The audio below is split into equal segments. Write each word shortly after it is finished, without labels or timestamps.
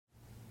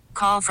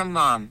call from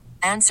mom.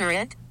 Answer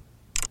it.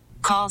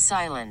 Call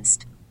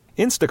silenced.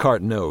 Instacart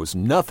knows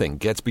nothing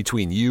gets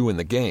between you and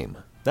the game.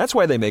 That's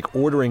why they make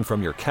ordering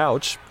from your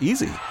couch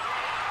easy.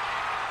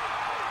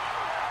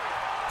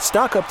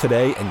 Stock up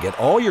today and get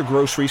all your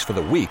groceries for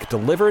the week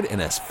delivered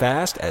in as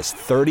fast as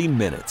 30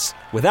 minutes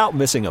without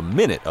missing a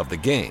minute of the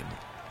game.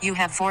 You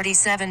have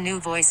 47 new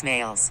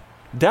voicemails.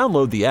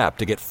 Download the app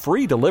to get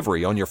free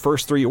delivery on your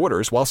first 3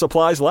 orders while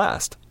supplies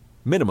last.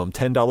 Minimum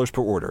 $10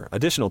 per order.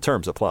 Additional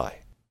terms apply.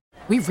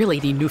 We really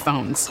need new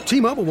phones.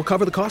 T-Mobile will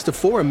cover the cost of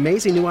 4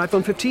 amazing new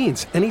iPhone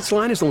 15s, and each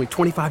line is only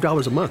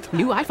 $25 a month.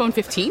 New iPhone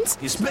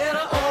 15s? It's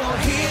better over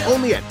here.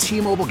 Only at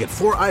T-Mobile, get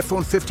 4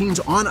 iPhone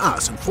 15s on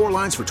us and 4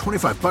 lines for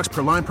 $25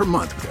 per line per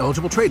month with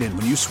eligible trade-in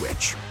when you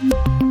switch.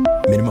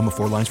 Minimum of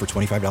 4 lines for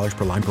 $25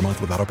 per line per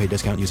month with auto-pay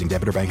discount using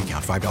debit or bank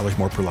account. $5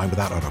 more per line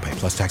without auto-pay,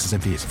 plus taxes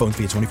and fees. Phone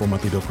fee at 24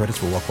 monthly bill credits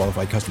for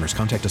well-qualified customers.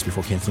 Contact us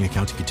before canceling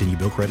account to continue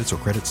bill credits or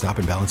credit stop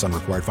and balance on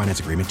required finance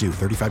agreement due.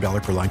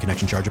 $35 per line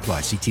connection charge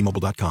applies. See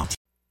T-Mobile.com.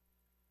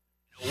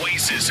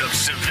 Oasis of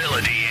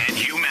civility and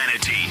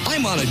humanity.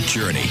 I'm on a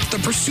journey, the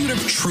pursuit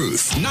of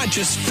truth, not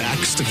just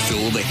facts to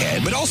fill the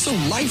head, but also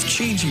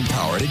life-changing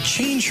power to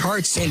change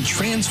hearts and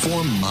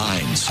transform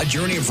minds. A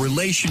journey of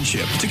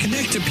relationship to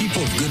connect to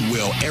people of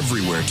goodwill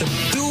everywhere, to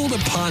build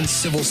upon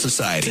civil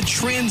society, to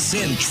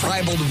transcend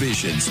tribal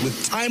divisions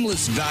with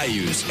timeless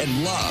values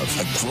and love.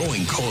 A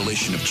growing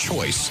coalition of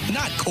choice,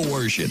 not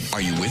coercion.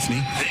 Are you with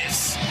me?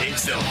 This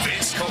is the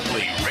Vince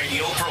Coakley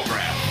radio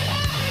program.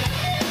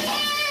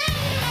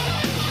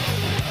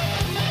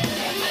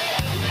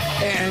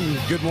 And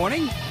good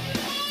morning,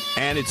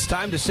 and it's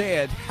time to say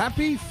it.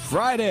 Happy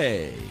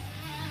Friday.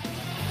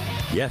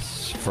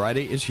 Yes,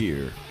 Friday is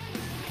here.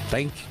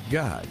 Thank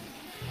God.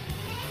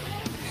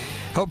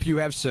 Hope you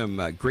have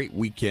some great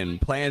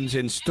weekend plans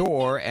in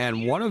store,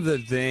 and one of the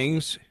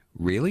things...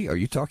 Really? Are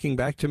you talking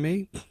back to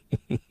me?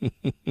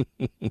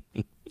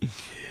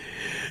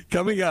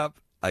 Coming up,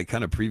 I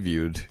kind of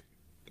previewed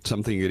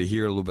something you're going to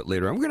hear a little bit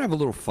later. I'm going to have a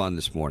little fun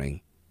this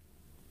morning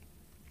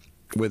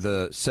with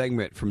a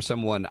segment from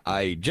someone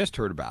I just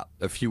heard about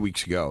a few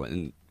weeks ago,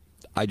 and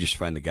I just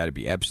find the guy to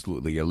be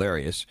absolutely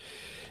hilarious,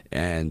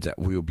 and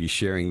we will be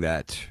sharing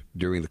that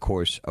during the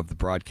course of the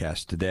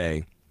broadcast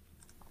today.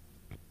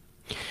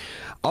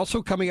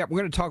 Also coming up, we're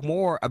going to talk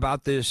more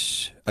about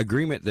this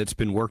agreement that's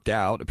been worked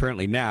out.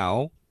 Apparently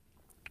now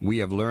we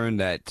have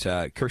learned that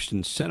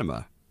Kyrsten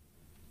Sinema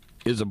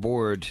is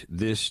aboard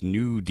this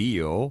new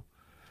deal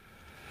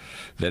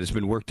that has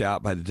been worked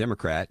out by the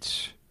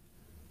Democrats.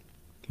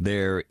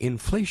 Their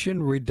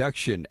Inflation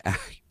Reduction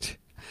Act.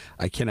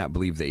 I cannot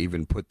believe they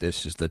even put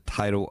this as the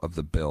title of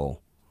the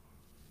bill.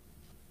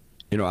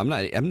 You know, I'm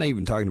not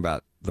even talking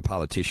about the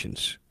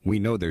politicians. We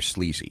know they're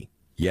sleazy.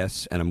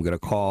 Yes, and I'm going to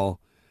call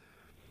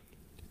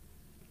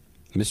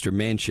Mr.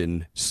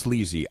 Manchin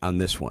sleazy on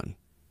this one.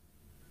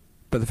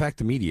 But the fact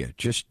the media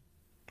just,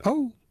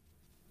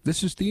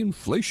 this is the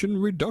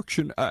Inflation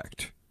Reduction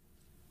Act.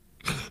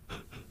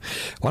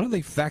 Why don't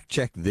they fact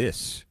check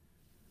this?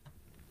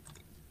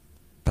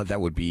 But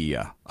that would be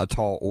a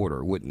tall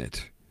order, wouldn't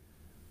it,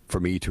 for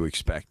me to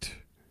expect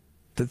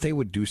that they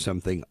would do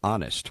something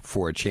honest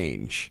for a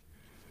change.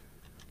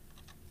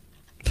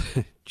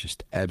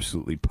 Just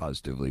absolutely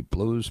positively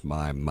blows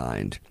my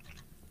mind.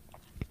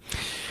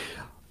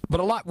 But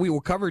a lot we will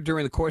cover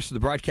during the course of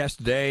the broadcast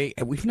today.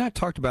 And we've not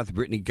talked about the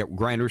Brittany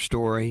Griner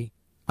story.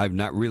 I've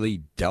not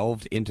really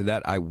delved into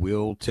that. I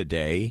will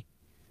today.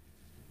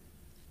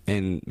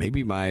 And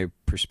maybe my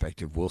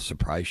perspective will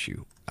surprise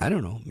you. I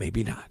don't know.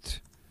 Maybe not.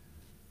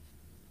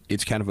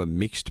 It's kind of a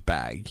mixed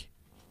bag.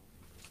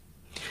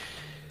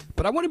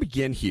 But I want to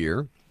begin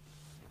here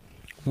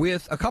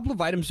with a couple of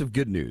items of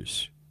good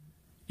news.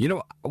 You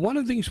know, one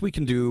of the things we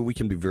can do, we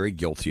can be very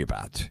guilty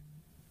about,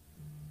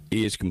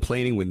 is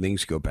complaining when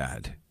things go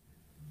bad.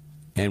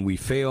 And we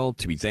fail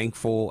to be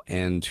thankful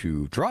and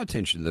to draw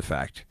attention to the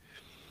fact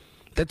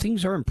that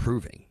things are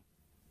improving.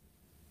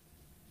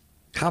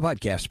 How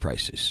about gas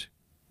prices?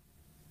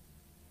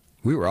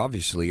 We were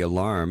obviously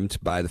alarmed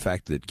by the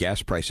fact that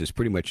gas prices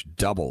pretty much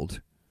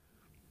doubled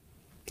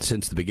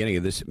since the beginning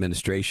of this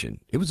administration.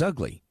 It was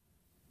ugly.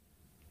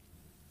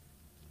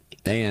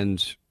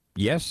 And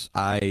yes,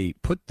 I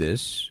put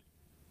this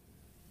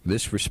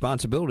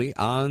responsibility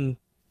on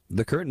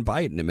the current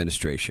Biden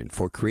administration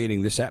for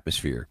creating this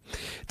atmosphere.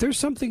 There's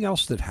something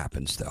else that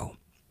happens, though.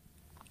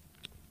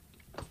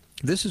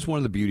 This is one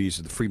of the beauties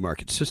of the free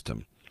market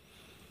system.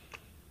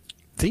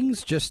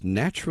 Things just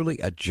naturally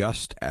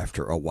adjust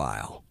after a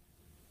while,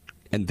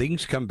 and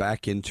things come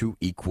back into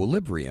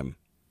equilibrium,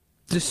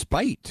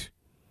 despite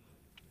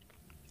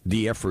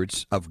the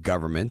efforts of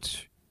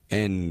government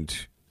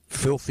and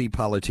filthy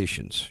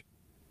politicians.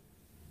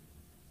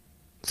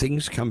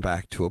 Things come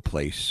back to a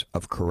place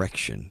of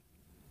correction.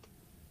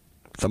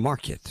 The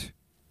market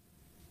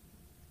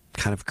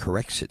kind of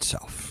corrects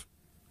itself.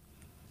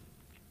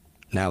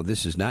 Now,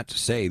 this is not to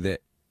say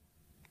that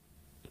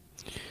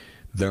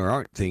there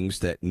aren't things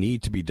that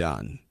need to be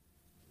done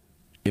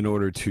in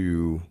order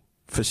to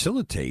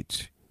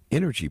facilitate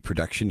energy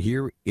production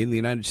here in the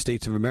United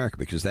States of America,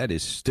 because that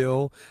is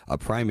still a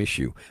prime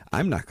issue.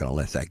 I'm not going to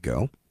let that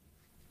go.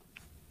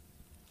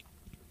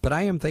 But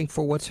I am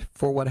thankful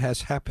for what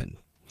has happened.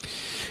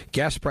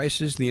 Gas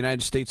prices in the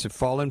United States have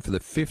fallen for the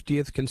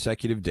 50th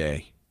consecutive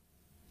day.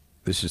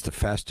 This is the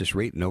fastest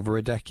rate in over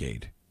a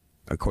decade,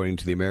 according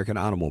to the American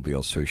Automobile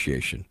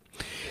Association.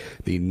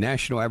 The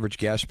national average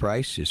gas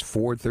price is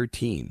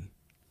 $4.13.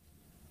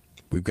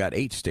 We've got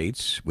 8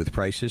 states with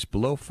prices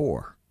below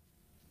 $4.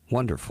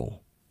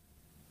 Wonderful.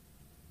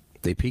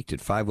 They peaked at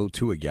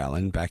 $5.02 a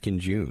gallon back in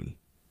June.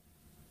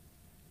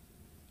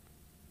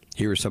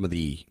 Here are some of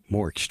the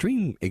more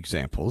extreme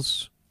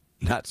examples.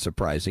 Not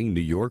surprising.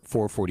 New York,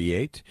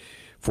 $4.48.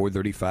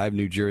 $4.35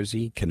 New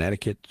Jersey.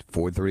 Connecticut,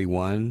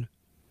 $4.31.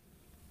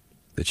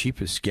 The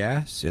cheapest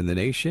gas in the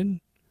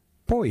nation?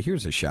 Boy,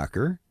 here's a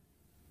shocker.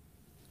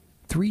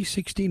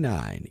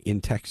 $3.69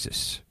 in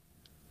Texas.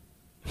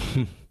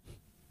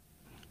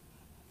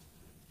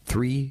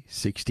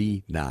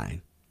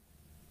 $3.69.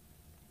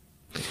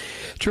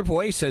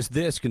 AAA says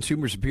this: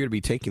 consumers appear to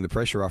be taking the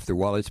pressure off their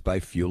wallets by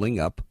fueling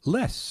up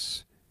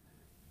less.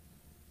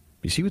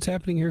 You see what's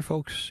happening here,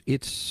 folks?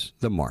 It's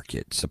the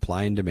market,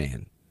 supply and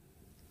demand.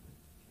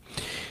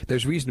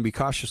 There's reason to be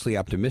cautiously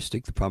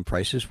optimistic the pump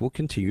prices will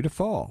continue to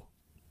fall,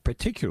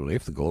 particularly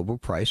if the global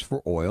price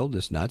for oil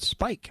does not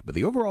spike. But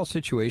the overall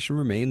situation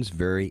remains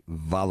very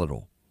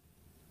volatile.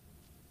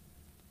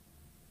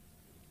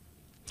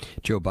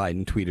 Joe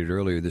Biden tweeted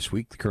earlier this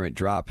week the current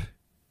drop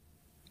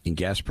in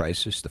gas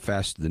prices, the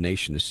fastest the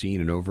nation has seen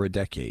in over a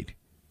decade.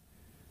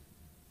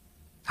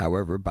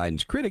 However,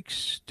 Biden's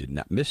critics did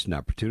not miss an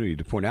opportunity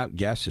to point out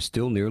gas is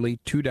still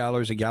nearly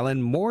 $2 a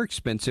gallon more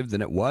expensive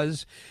than it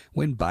was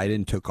when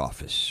Biden took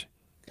office,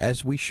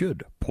 as we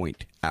should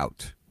point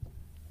out.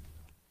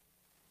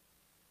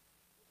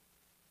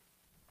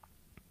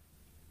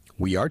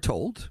 We are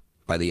told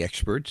by the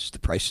experts the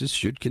prices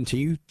should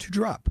continue to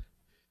drop.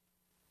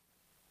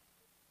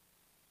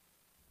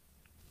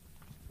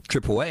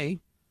 AAA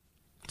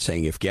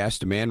saying if gas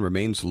demand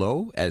remains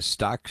low as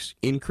stocks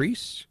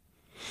increase,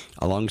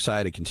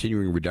 alongside a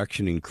continuing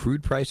reduction in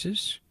crude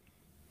prices,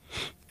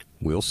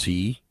 we'll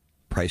see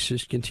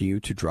prices continue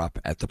to drop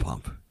at the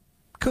pump.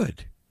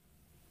 Good.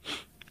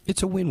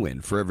 It's a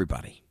win-win for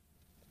everybody.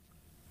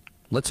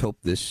 Let's hope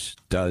this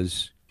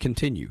does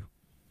continue,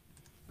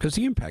 because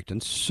the impact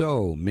on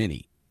so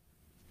many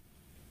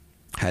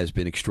has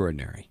been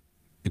extraordinary.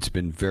 It's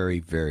been very,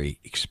 very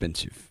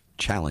expensive,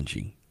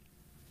 challenging.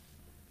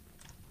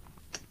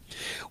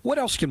 What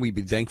else can we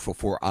be thankful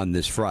for on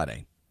this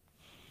Friday?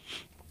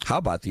 How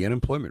about the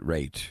unemployment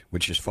rate,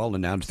 which has fallen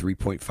down to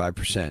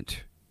 3.5%?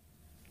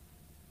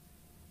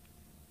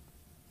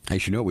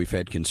 As you know, we've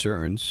had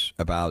concerns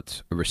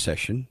about a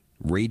recession,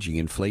 raging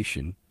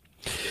inflation.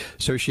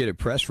 Associated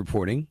Press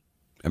reporting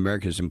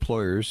America's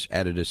employers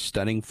added a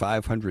stunning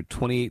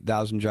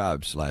 528,000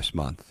 jobs last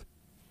month,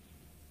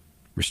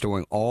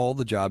 restoring all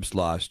the jobs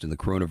lost in the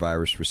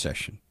coronavirus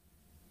recession.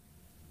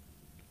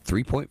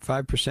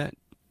 3.5%,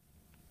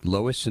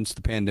 lowest since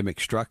the pandemic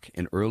struck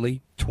in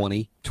early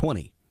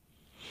 2020.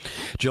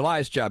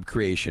 July's job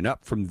creation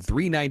up from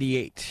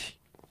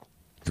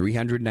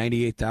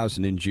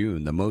 398,000 in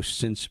June, the most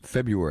since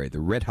February. The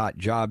red-hot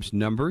jobs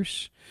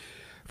numbers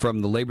from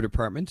the Labor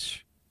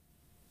Department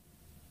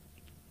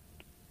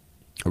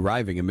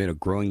arriving amid a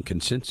growing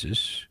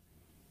consensus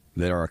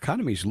that our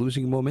economy is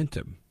losing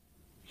momentum.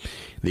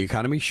 The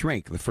economy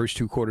shrank the first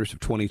 2 quarters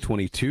of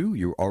 2022.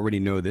 You already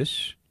know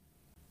this.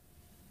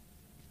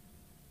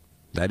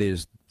 That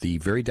is the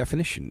very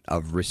definition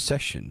of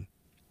recession.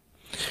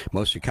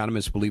 Most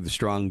economists believe the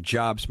strong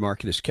jobs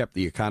market has kept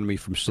the economy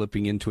from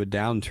slipping into a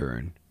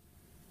downturn.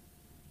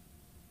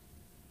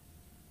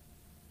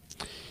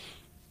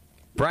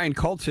 Brian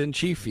Colton,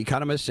 chief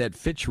economist at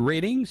Fitch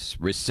Ratings.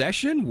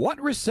 Recession? What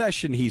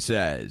recession, he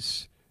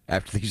says,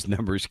 after these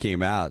numbers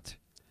came out.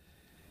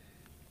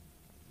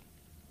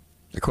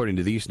 According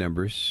to these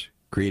numbers,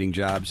 creating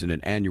jobs at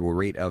an annual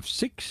rate of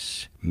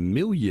 6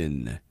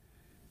 million.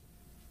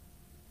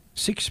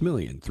 6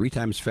 million, 3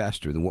 times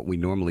faster than what we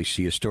normally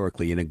see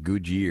historically in a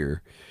good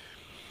year.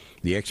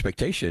 The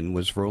expectation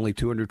was for only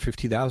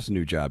 250,000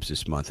 new jobs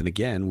this month. And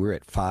again, we're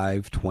at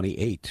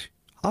 528.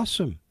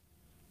 Awesome.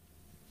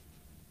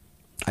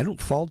 I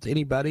don't fault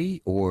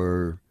anybody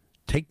or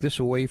take this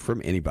away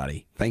from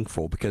anybody.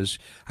 Thankful, because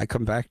I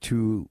come back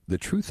to the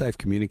truth I've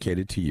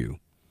communicated to you.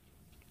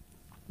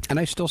 And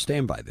I still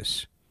stand by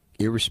this.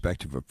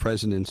 Irrespective of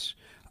presidents,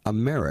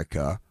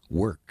 America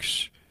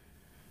works.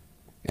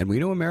 And we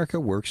know America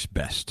works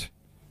best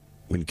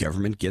when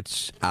government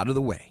gets out of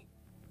the way.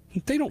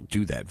 They don't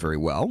do that very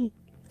well.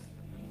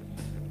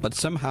 But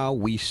somehow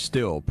we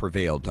still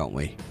prevail, don't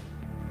we?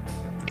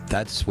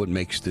 That's what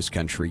makes this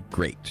country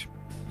great.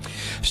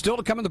 Still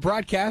to come in the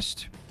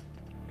broadcast,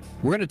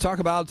 we're going to talk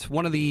about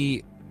one of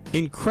the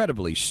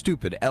incredibly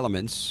stupid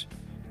elements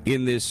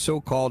in this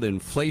so-called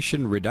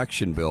Inflation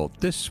Reduction Bill.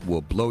 This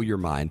will blow your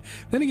mind.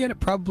 Then again, it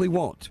probably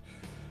won't,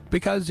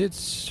 because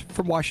it's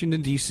from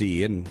Washington,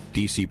 D.C. and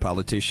D.C.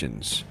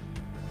 politicians.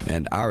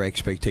 And our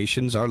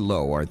expectations are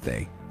low, aren't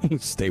they?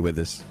 Stay with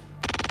us.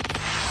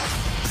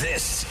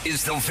 This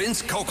is the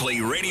Vince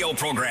Coakley radio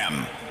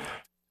program.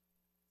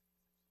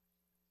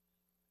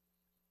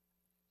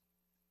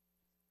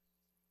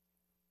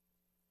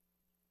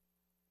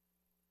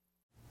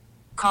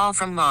 Call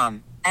from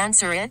mom.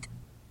 Answer it.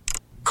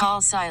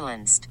 Call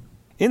silenced.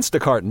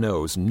 Instacart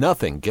knows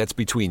nothing gets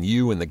between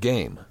you and the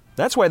game.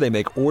 That's why they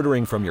make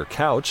ordering from your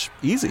couch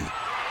easy.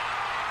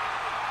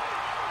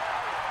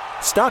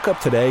 Stock up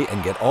today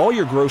and get all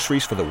your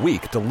groceries for the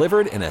week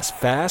delivered in as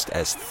fast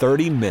as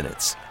 30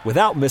 minutes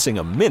without missing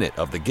a minute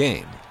of the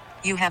game.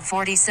 You have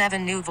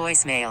 47 new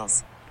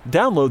voicemails.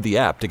 Download the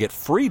app to get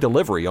free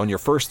delivery on your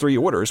first 3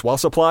 orders while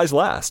supplies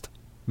last.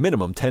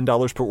 Minimum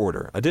 $10 per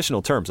order.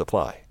 Additional terms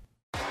apply.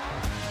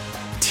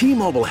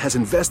 T-Mobile has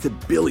invested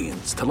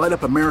billions to light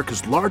up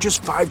America's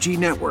largest 5G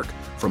network,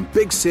 from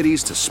big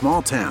cities to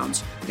small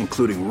towns,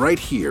 including right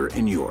here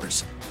in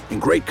yours.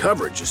 And great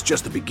coverage is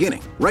just the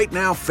beginning. Right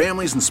now,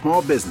 families and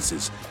small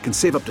businesses can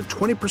save up to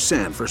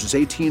 20% versus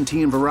AT&T and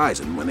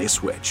Verizon when they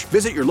switch.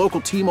 Visit your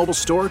local T-Mobile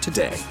store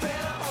today.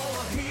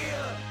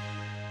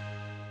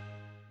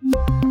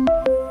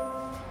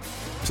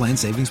 Plan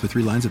savings with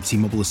 3 lines of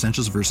T-Mobile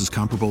Essentials versus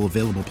comparable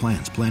available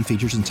plans. Plan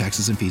features and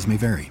taxes and fees may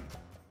vary.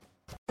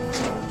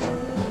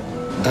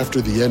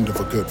 After the end of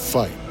a good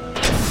fight,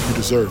 you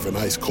deserve an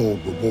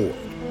ice-cold reward.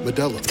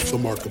 Modelo is the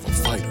mark of a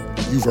fighter.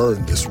 You've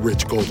earned this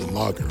rich golden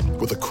lager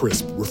with a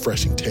crisp,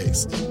 refreshing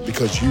taste.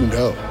 Because you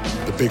know,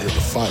 the bigger the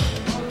fight,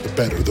 the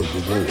better the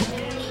reward.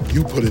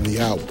 You put in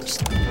the hours,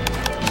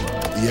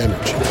 the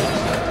energy,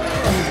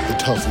 the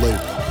tough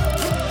labor.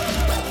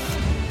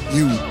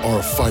 You are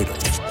a fighter,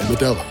 and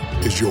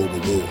Modelo is your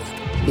reward.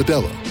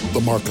 Modelo,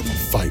 the mark of a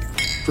fighter.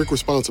 Drink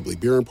responsibly.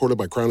 Beer imported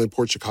by Crown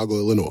Imports, Chicago,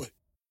 Illinois.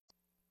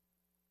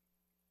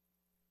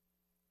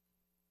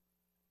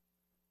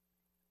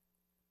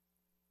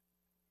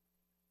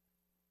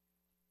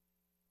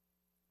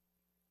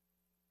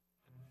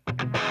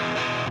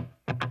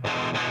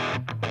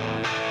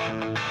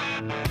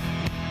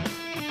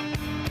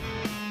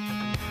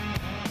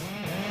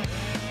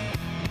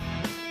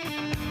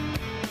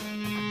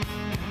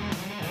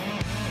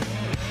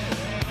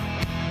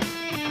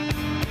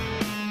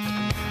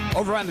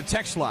 Over on the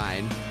text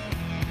line,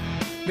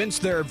 Vince,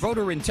 their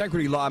voter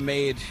integrity law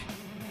made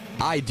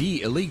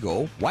ID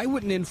illegal. Why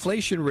wouldn't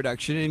inflation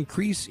reduction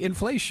increase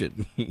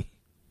inflation?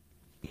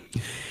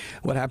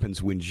 What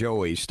happens when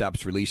Joey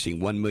stops releasing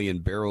 1 million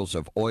barrels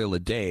of oil a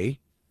day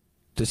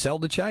to sell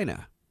to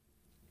China?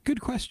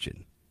 Good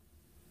question.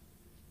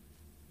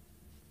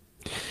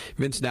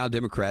 Vince, now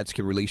Democrats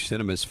can release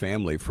Sinema's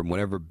family from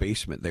whatever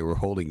basement they were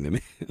holding them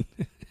in.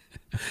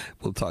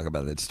 We'll talk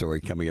about that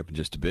story coming up in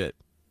just a bit.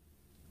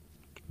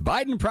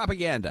 Biden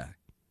propaganda.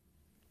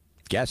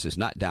 Gas is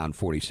not down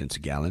 40 cents a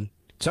gallon.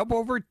 It's up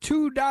over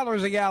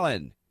 $2 a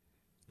gallon.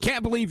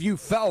 Can't believe you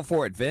fell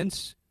for it,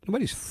 Vince.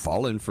 Nobody's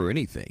fallen for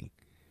anything.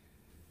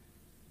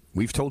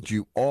 We've told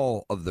you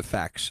all of the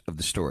facts of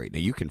the story. Now,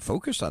 you can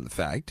focus on the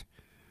fact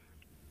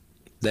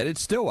that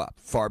it's still up,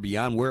 far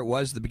beyond where it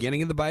was at the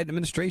beginning of the Biden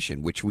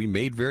administration, which we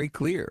made very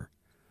clear.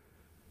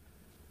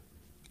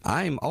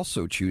 I'm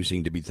also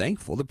choosing to be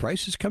thankful the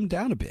price has come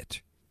down a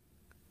bit.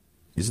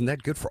 Isn't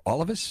that good for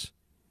all of us?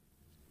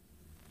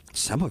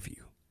 Some of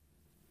you,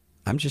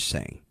 I'm just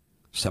saying,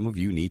 some of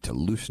you need to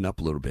loosen up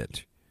a little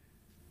bit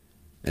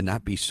and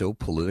not be so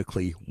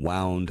politically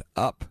wound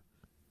up.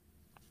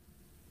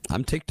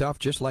 I'm ticked off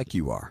just like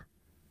you are.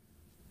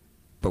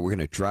 But we're going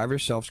to drive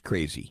ourselves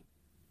crazy.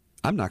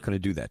 I'm not going to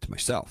do that to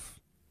myself.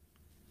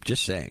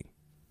 Just saying.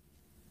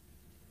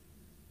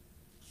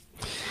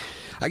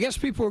 I guess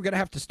people are going to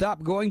have to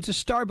stop going to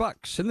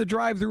Starbucks in the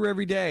drive-thru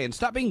every day and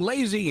stop being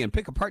lazy and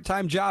pick a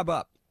part-time job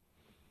up.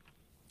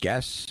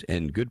 Gas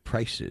and good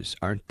prices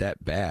aren't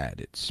that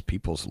bad. It's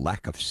people's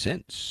lack of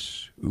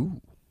sense.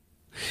 Ooh.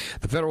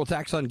 The federal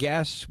tax on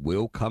gas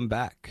will come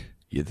back.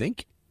 You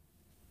think?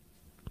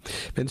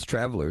 Vince,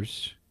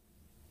 travelers,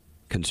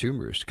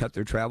 consumers cut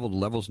their travel to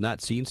levels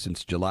not seen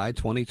since July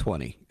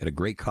 2020 at a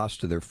great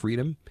cost to their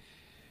freedom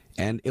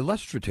and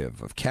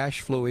illustrative of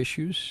cash flow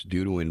issues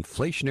due to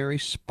inflationary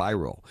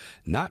spiral.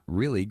 Not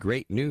really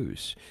great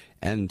news.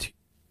 And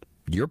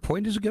your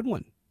point is a good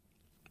one.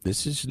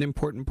 This is an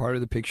important part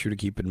of the picture to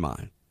keep in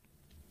mind.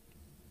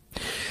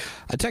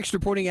 A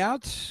texter pointing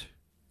out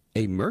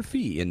a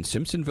Murphy in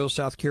Simpsonville,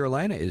 South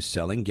Carolina is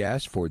selling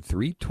gas for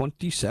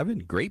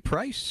 $3.27. Great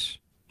price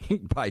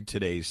by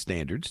today's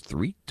standards,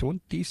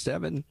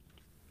 $3.27.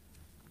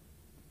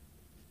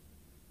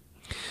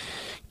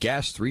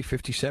 Gas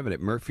 $3.57 at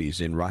Murphy's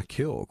in Rock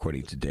Hill,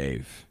 according to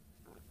Dave.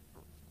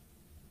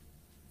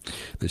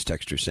 This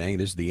texter saying,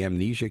 "This is the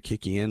amnesia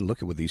kicking in.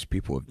 Look at what these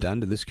people have done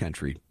to this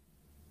country.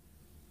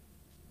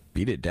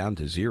 Beat it down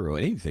to zero.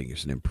 Anything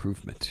is an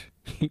improvement."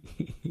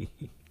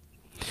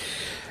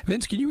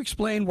 Vince, can you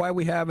explain why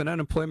we have an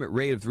unemployment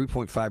rate of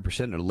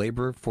 3.5% and a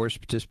labor force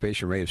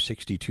participation rate of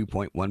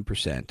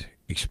 62.1%?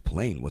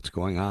 Explain what's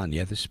going on.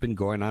 Yeah, this has been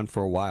going on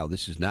for a while.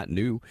 This is not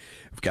new.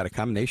 We've got a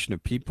combination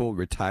of people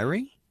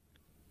retiring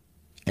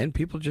and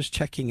people just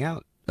checking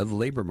out of the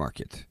labor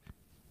market.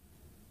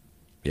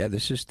 Yeah,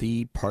 this is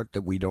the part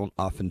that we don't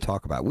often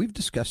talk about. We've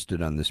discussed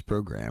it on this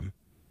program.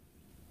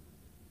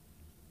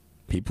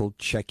 People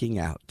checking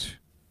out.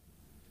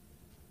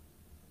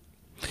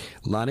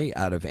 Lonnie,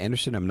 out of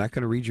Anderson, I'm not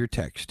going to read your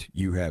text.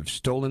 You have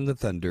stolen the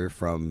thunder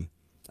from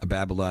a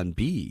Babylon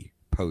Bee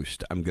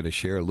post I'm going to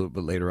share a little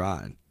bit later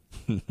on.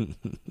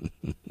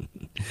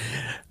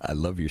 I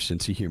love your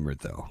sense of humor,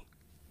 though.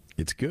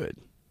 It's good.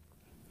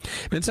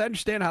 Vince, I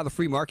understand how the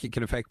free market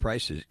can affect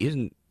prices.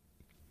 Isn't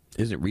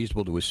it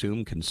reasonable to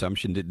assume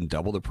consumption didn't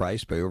double the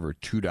price by over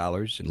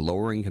 $2 and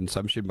lowering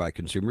consumption by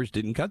consumers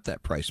didn't cut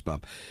that price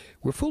bump?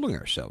 We're fooling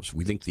ourselves.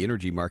 We think the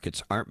energy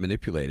markets aren't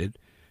manipulated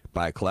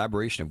by a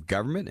collaboration of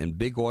government and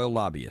big oil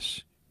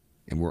lobbyists,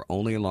 and we're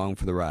only along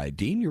for the ride.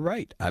 Dean, you're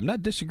right. I'm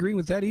not disagreeing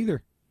with that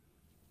either.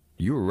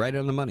 You were right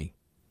on the money.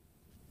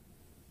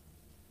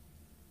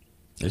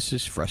 This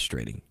is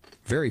frustrating,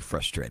 very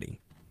frustrating,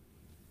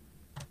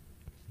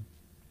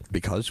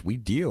 because we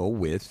deal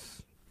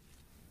with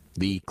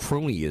the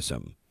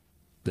cronyism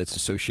that's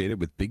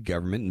associated with big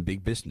government and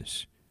big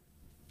business.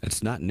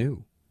 It's not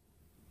new.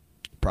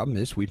 Problem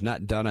is, we've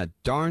not done a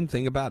darn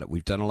thing about it.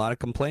 We've done a lot of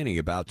complaining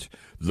about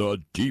the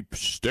deep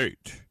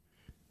state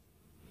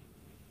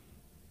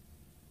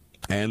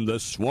and the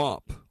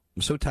swamp.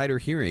 I'm so tired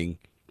of hearing,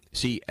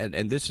 see,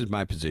 and this is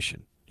my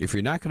position. If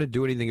you're not going to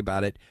do anything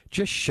about it,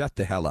 just shut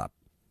the hell up.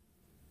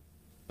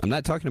 I'm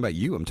not talking about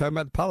you. I'm talking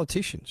about the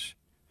politicians.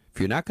 If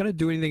you're not going to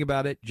do anything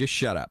about it, just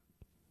shut up.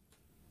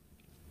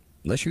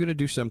 Unless you're going to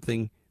do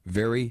something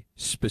very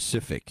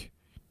specific.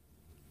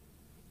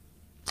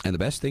 And the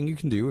best thing you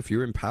can do if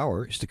you're in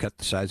power is to cut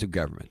the size of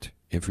government.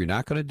 If you're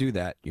not going to do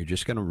that, you're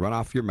just going to run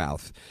off your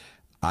mouth.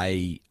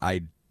 I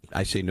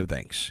say no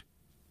thanks.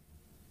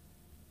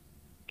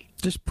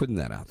 Just putting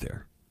that out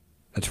there.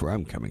 That's where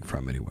I'm coming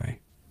from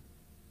anyway.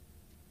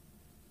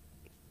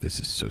 This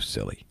is so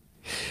silly.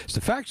 It's the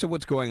facts of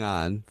what's going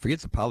on. Forget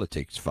the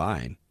politics,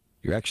 fine.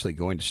 You're actually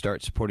going to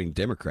start supporting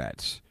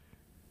Democrats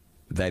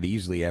that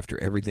easily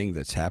after everything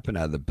that's happened,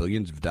 out of the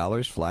billions of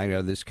dollars flying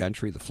out of this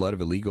country, the flood of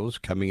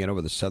illegals coming in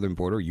over the southern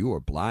border. You are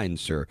blind,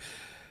 sir.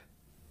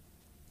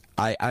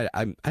 I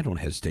don't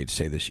hesitate to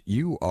say this.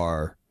 You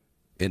are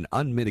an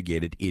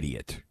unmitigated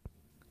idiot.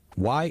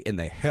 Why in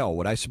the hell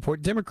would I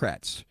support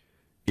Democrats?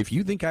 If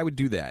you think I would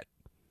do that,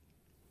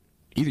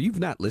 either you've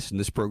not listened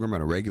to this program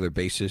on a regular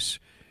basis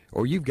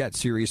or you've got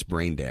serious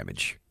brain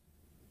damage.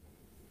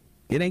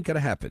 It ain't going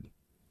to happen.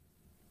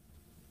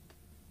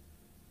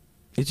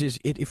 It's just,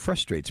 it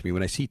frustrates me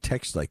when I see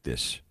text like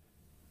this.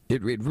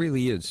 It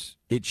really is.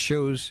 It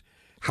shows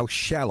how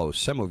shallow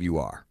some of you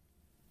are.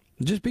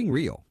 Just being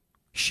real.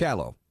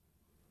 Shallow.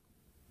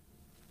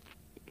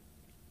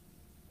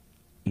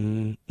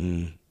 I'm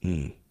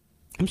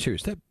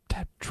serious. That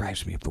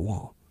drives me up the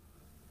wall.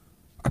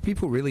 Are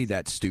people really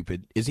that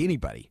stupid? Is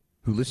anybody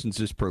who listens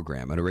to this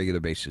program on a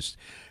regular basis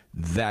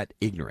that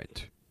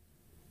ignorant?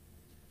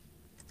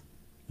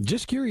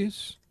 Just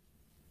curious.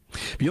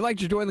 If you'd like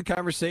to join the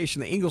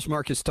conversation, the Ingalls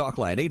Marcus Talk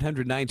Line,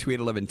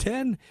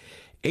 800-928-1110,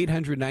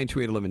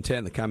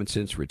 800-928-1110. The Common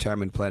Sense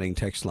Retirement Planning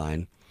text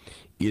line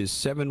is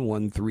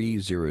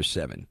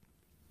 71307.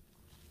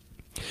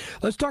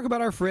 Let's talk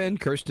about our friend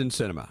Kirsten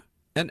Sinema.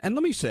 And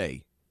let me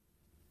say,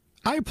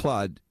 I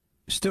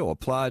still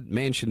applaud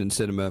Manchin and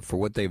Sinema for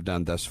what they've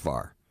done thus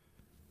far.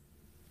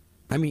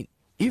 I mean,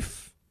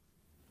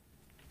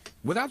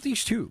 without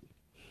these two,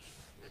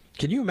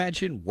 can you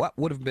imagine what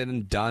would have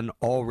been done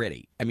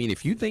already? I mean,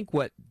 if you think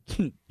what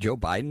Joe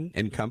Biden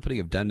and company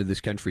have done to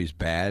this country is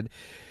bad,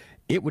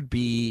 it would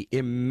be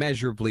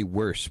immeasurably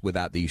worse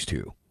without these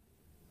two.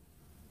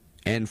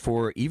 And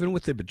even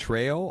with the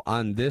betrayal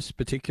on this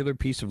particular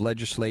piece of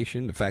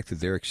legislation, the fact that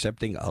they're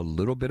accepting a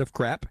little bit of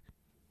crap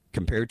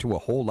compared to a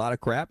whole lot of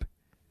crap,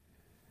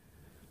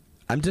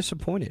 I'm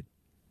disappointed.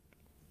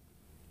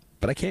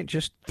 But I can't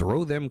just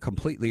throw them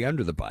completely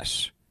under the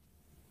bus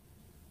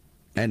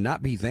and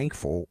not be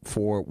thankful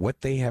for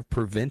what they have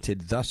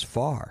prevented thus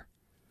far,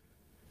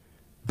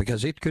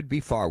 because it could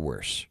be far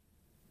worse.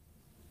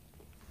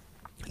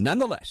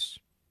 Nonetheless,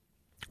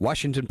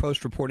 Washington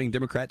Post reporting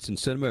Democrats and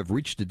Sinema have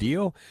reached a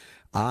deal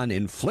on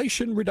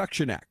Inflation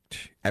Reduction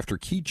Act after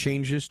key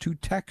changes to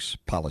tax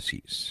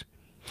policies.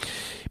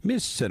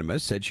 Ms. Sinema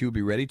said she would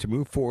be ready to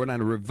move forward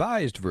on a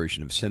revised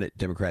version of Senate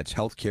Democrats'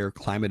 health care,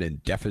 climate,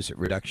 and deficit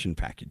reduction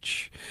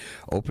package,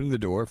 opening the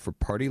door for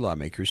party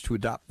lawmakers to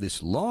adopt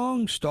this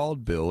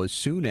long-stalled bill as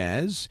soon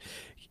as,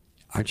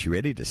 aren't you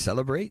ready to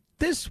celebrate?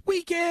 This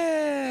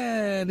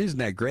weekend! Isn't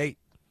that great?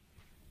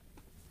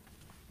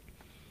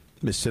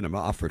 Ms. Sinema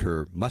offered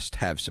her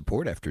must-have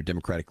support after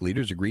Democratic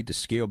leaders agreed to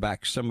scale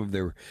back some of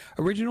their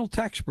original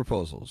tax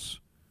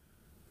proposals,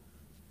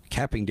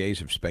 capping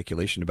days of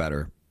speculation about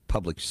her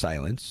public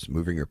silence,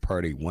 moving her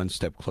party one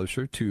step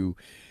closer to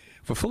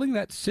fulfilling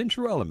that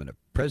central element of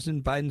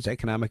President Biden's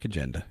economic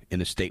agenda.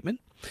 In a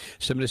statement,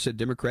 Sinema said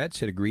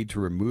Democrats had agreed to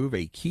remove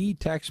a key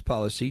tax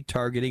policy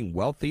targeting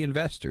wealthy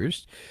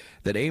investors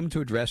that aimed to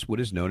address what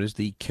is known as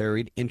the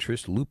carried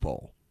interest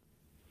loophole.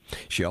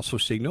 She also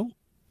signaled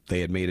They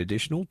had made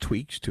additional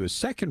tweaks to a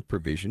second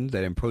provision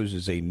that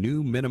imposes a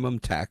new minimum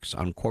tax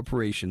on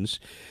corporations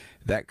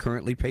that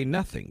currently pay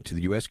nothing to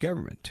the U.S.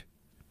 government.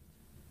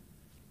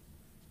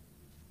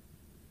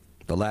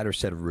 The latter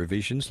set of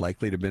revisions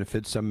likely to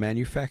benefit some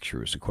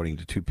manufacturers, according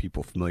to two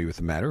people familiar with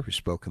the matter who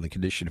spoke on the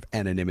condition of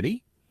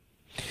anonymity.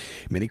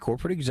 Many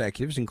corporate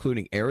executives,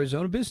 including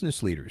Arizona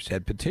business leaders,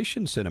 had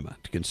petitioned Sinema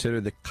to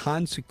consider the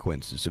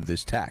consequences of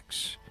this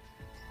tax.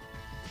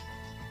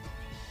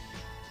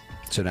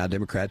 So now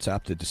Democrats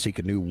opted to seek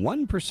a new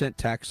 1%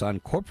 tax on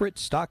corporate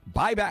stock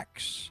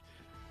buybacks.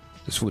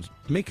 This would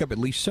make up at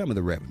least some of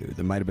the revenue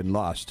that might have been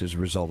lost as a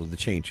result of the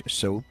changes.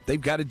 So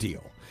they've got a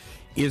deal.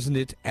 Isn't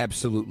it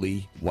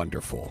absolutely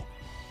wonderful?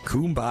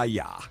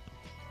 Kumbaya.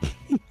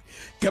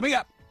 Coming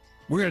up,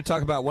 we're going to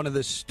talk about one of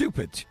the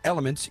stupid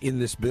elements in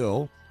this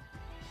bill.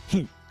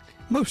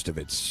 Most of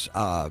it's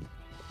a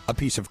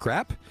piece of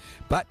crap,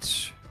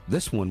 but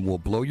this one will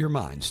blow your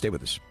mind. Stay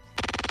with us.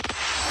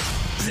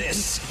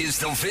 This is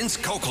the Vince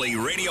Coakley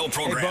radio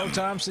program. Hey, Bo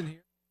Thompson here.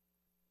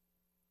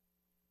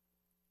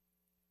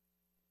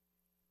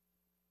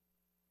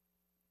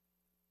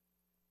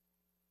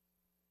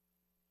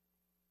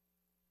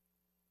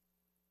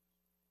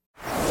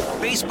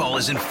 Baseball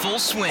is in full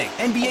swing.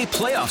 NBA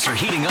playoffs are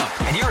heating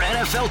up, and your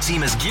NFL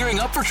team is gearing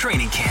up for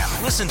training camp.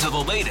 Listen to the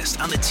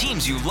latest on the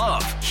teams you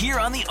love here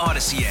on the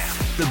Odyssey app.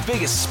 The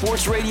biggest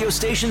sports radio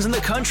stations in the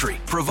country,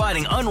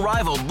 providing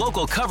unrivaled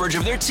local coverage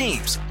of their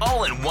teams,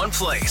 all in one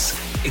place.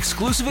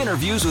 Exclusive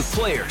interviews with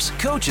players,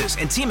 coaches,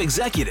 and team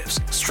executives,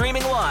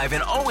 streaming live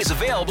and always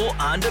available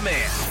on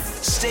demand.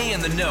 Stay in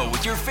the know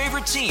with your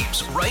favorite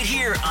teams right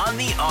here on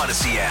the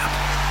Odyssey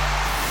app.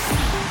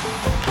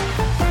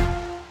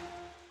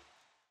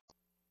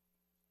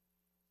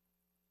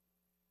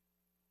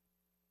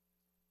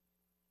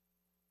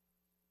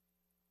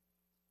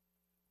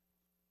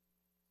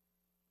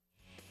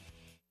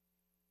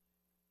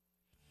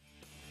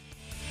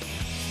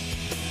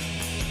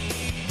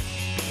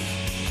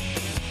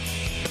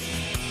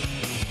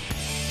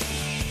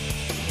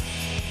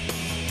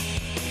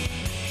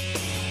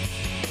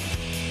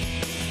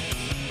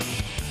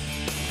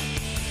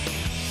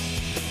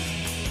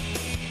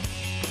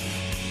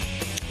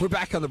 We're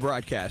back on the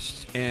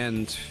broadcast,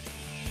 and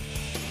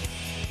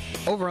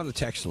over on the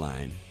text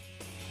line,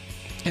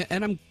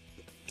 and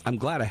I'm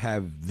glad I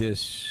have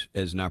this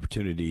as an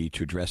opportunity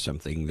to address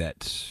something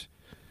that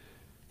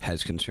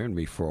has concerned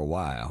me for a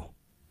while.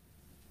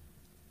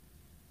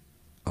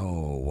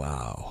 Oh,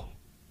 wow.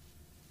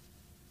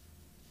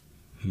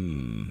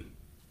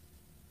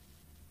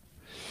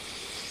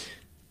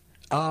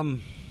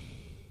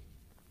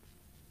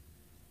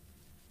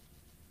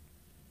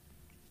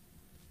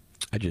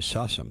 I just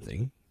saw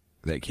something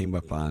that came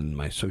up on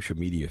my social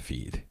media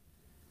feed.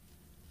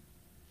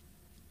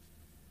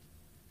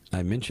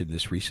 I mentioned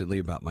this recently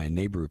about my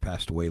neighbor who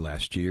passed away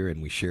last year,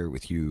 and we share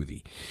with you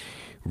the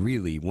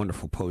really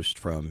wonderful post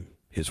from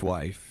his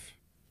wife.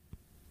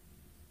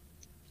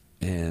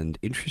 And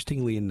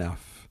interestingly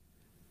enough,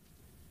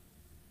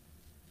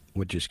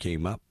 what just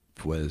came up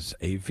was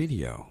a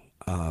video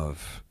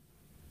of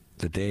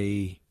the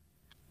day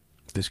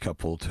this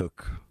couple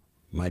took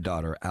my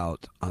daughter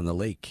out on the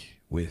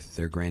lake with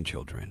their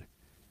grandchildren.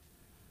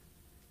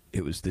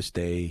 It was this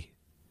day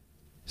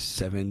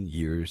 7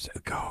 years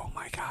ago.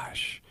 My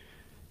gosh.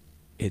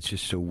 It's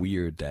just so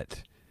weird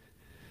that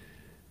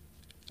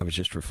I was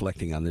just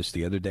reflecting on this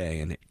the other day,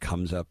 and it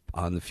comes up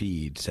on the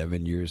feed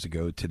 7 years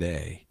ago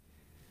today.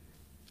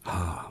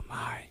 Oh,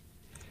 my.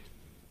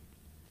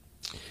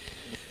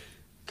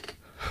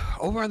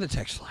 Over on the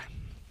text line.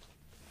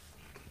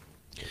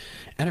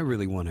 And I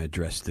really want to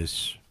address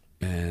this,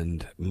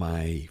 and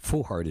my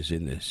full heart is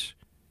in this.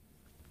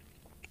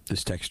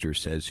 This texter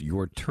says,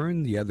 your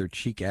turn the other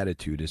cheek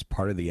attitude is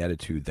part of the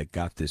attitude that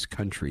got this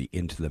country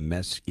into the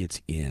mess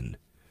it's in.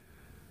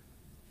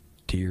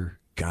 Dear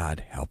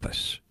God, help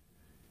us.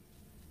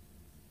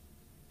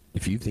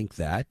 If you think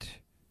that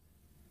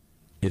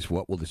is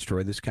what will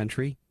destroy this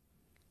country,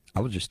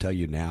 I will just tell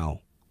you now,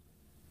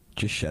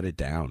 just shut it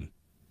down.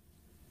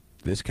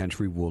 This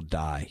country will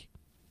die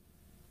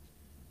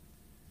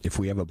if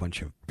we have a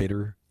bunch of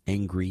bitter,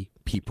 angry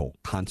people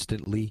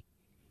constantly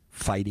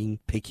fighting,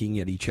 picking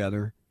at each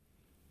other.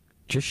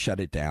 Just shut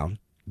it down.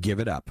 Give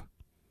it up.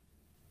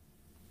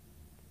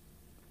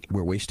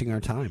 We're wasting our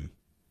time.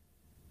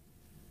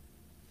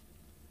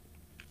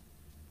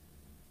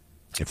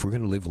 If we're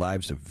going to live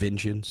lives of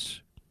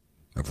vengeance,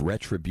 of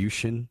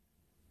retribution,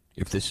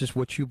 if this is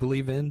what you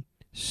believe in,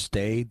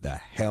 stay the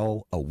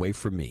hell away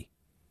from me.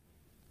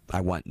 I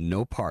want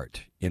no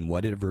part in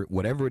whatever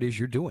it is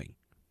you're doing.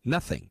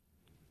 Nothing.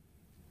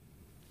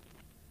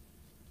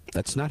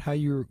 That's not how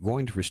you're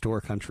going to restore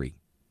a country.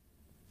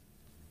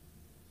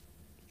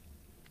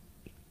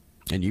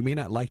 And you may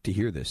not like to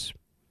hear this,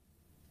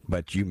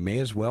 but you may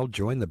as well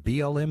join the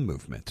BLM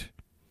movement.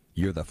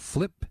 You're the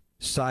flip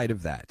side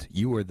of that.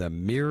 You are the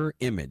mirror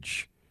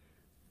image.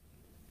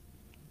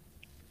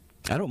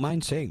 I don't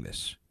mind saying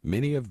this.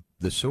 Many of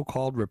the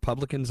so-called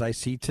Republicans I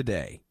see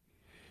today,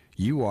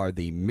 you are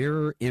the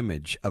mirror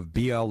image of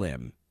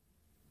BLM.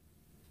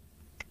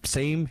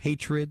 Same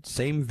hatred,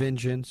 same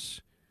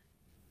vengeance.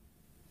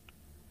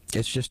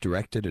 It's just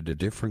directed at a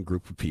different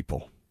group of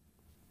people.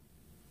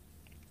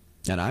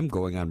 And I'm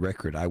going on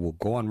record. I will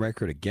go on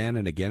record again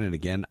and again and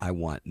again. I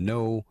want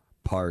no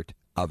part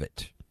of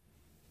it.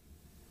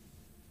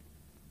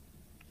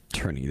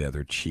 Turning the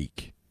other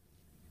cheek.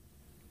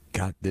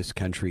 Got this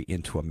country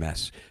into a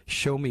mess.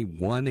 Show me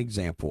one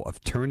example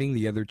of turning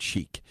the other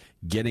cheek,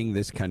 getting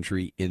this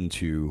country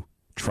into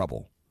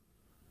trouble.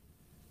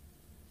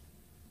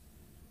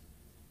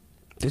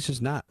 This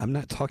is not, I'm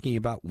not talking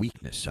about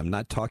weakness. I'm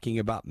not talking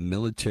about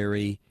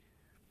military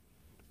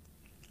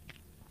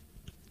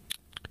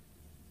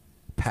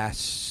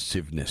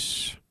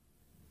passiveness.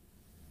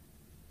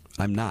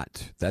 I'm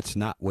not. That's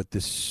not what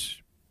this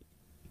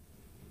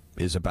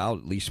is about,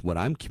 at least what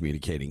I'm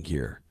communicating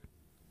here.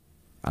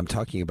 I'm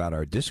talking about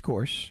our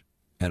discourse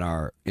and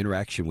our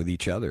interaction with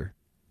each other.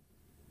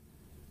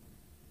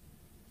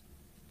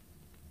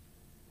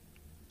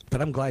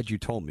 But I'm glad you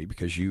told me,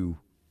 because you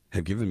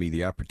have given me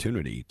the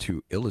opportunity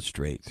to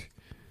illustrate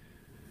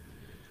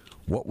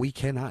what we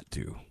cannot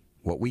do,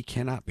 what we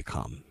cannot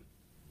become.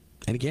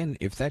 And again,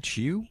 if that's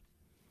you,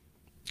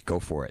 go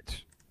for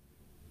it.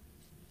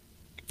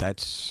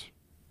 That's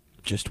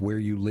just where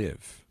you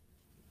live.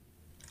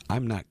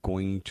 I'm not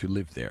going to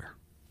live there.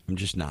 I'm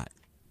just not.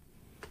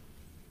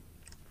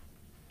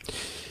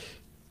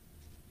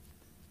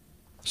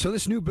 So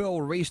this new bill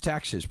will raise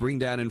taxes, bring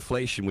down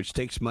inflation, which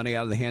takes money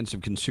out of the hands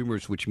of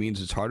consumers, which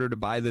means it's harder to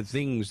buy the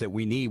things that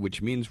we need,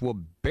 which means we'll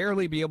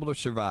barely be able to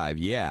survive.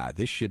 Yeah,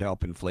 this should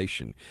help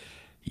inflation.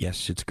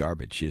 Yes, it's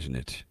garbage, isn't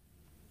it?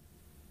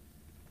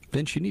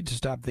 Vince, you need to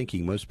stop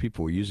thinking most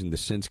people are using the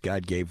sense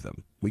God gave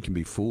them. We can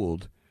be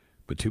fooled,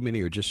 but too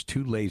many are just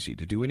too lazy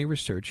to do any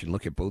research and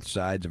look at both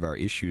sides of our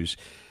issues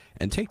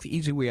and take the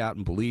easy way out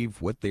and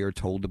believe what they are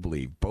told to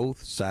believe.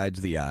 Both sides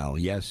of the aisle.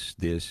 Yes,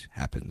 this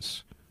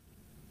happens.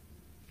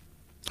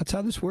 That's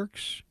how this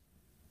works.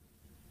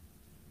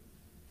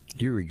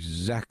 You're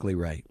exactly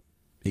right.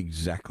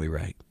 Exactly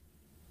right.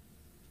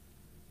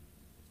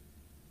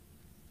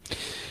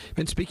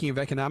 And speaking of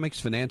economics,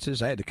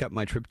 finances, I had to cut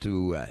my trip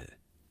to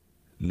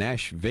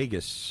Nash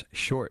Vegas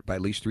short by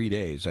at least 3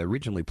 days. I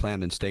originally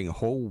planned on staying a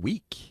whole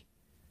week.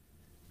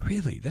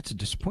 Really, that's a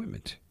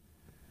disappointment.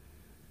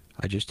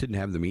 I just didn't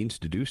have the means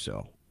to do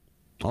so.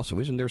 Also,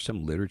 isn't there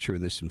some literature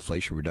in this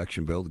Inflation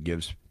Reduction Bill that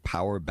gives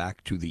power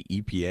back to the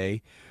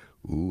EPA?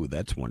 Ooh,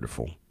 that's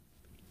wonderful.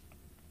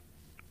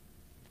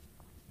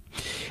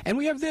 And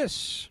we have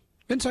this.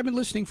 Vince, I've been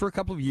listening for a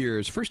couple of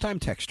years.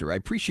 First-time texter. I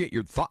appreciate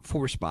your thoughtful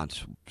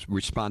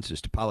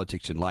responses to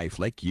politics and life,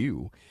 like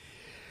you.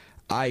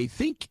 I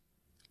think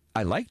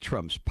I like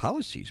Trump's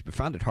policies, but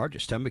found it hard to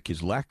stomach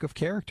his lack of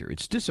character.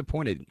 It's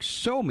disappointing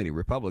so many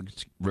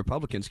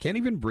Republicans can't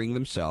even bring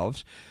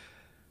themselves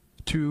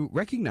to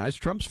recognize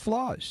Trump's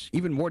flaws.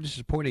 Even more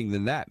disappointing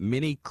than that,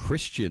 many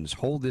Christians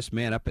hold this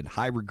man up in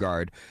high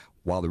regard,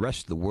 while the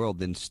rest of the world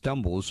then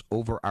stumbles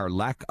over our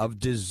lack of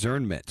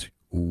discernment.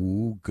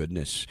 Ooh,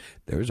 goodness.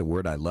 There's a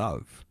word I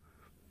love.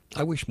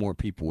 I wish more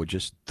people would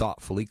just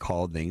thoughtfully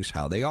call things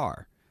how they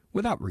are,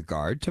 without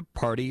regard to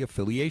party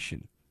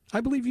affiliation.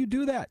 I believe you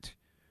do that.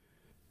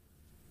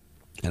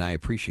 And I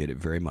appreciate it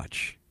very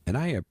much. And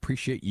I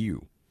appreciate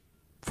you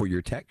for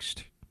your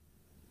text.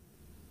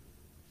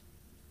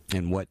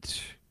 And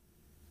what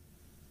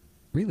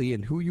really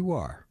and who you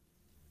are.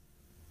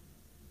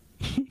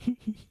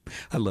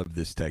 I love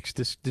this text.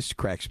 This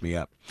cracks me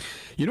up.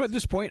 You know, at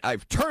this point,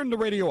 I've turned the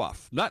radio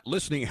off. Not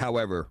listening,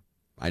 however.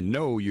 I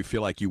know you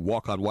feel like you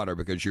walk on water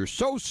because you're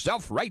so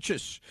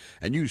self-righteous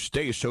and you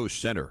stay so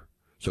center.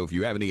 So if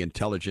you have any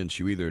intelligence,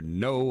 you either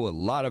know a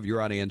lot of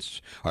your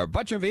audience are a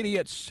bunch of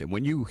idiots, and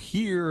when you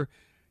hear,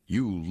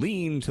 you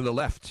lean to the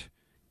left,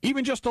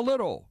 even just a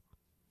little.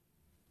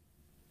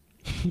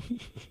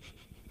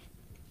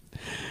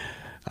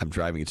 I'm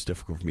driving. It's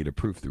difficult for me to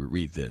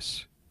read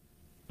this.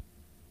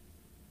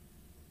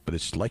 But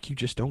it's like you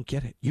just don't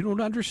get it. You don't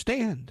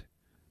understand.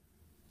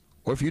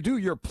 Or if you do,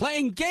 you're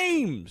playing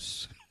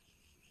games.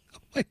 Oh,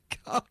 my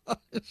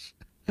gosh.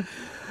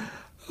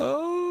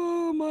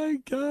 Oh, my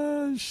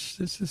gosh.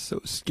 This is so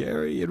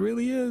scary. It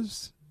really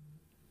is.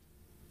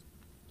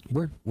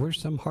 Where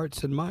some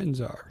hearts and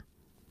minds are.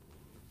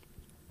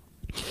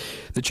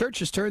 The church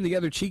has turned the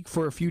other cheek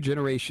for a few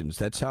generations.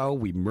 That's how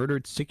we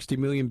murdered 60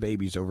 million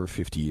babies over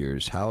 50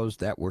 years. How's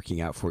that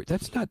working out for you?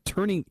 That's not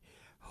turning...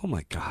 Oh,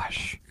 my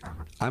gosh.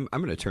 I'm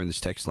going to turn this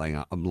text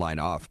line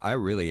off. I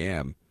really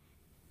am.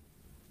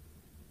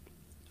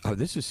 Oh,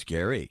 this is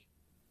scary.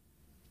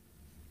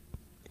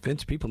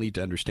 Vince, people need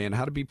to understand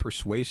how to be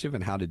persuasive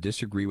and how to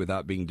disagree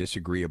without being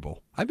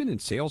disagreeable. I've been in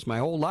sales my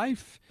whole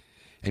life,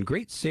 and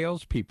great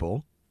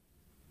salespeople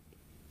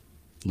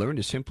learn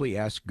to simply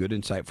ask good,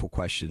 insightful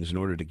questions in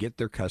order to get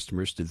their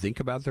customers to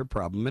think about their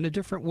problem in a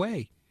different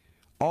way.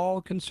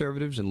 All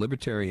conservatives and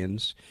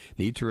libertarians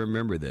need to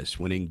remember this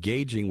when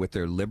engaging with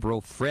their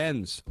liberal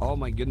friends. Oh,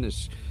 my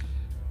goodness.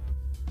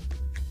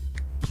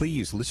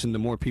 Please listen to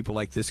more people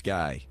like this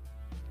guy.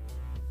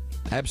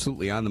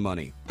 Absolutely on the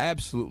money.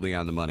 Absolutely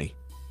on the money.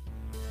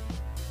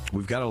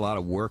 We've got a lot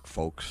of work,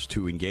 folks,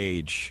 to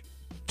engage,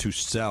 to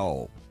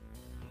sell.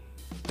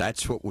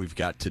 That's what we've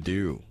got to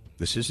do.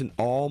 This isn't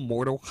all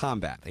Mortal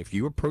Kombat. If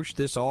you approach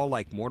this all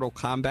like Mortal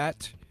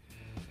Kombat,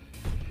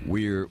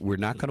 we're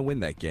not going to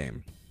win that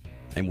game,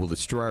 and we'll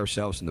destroy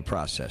ourselves in the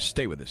process.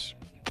 Stay with us.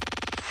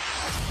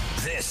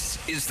 This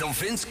is the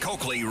Vince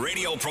Coakley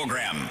radio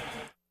program.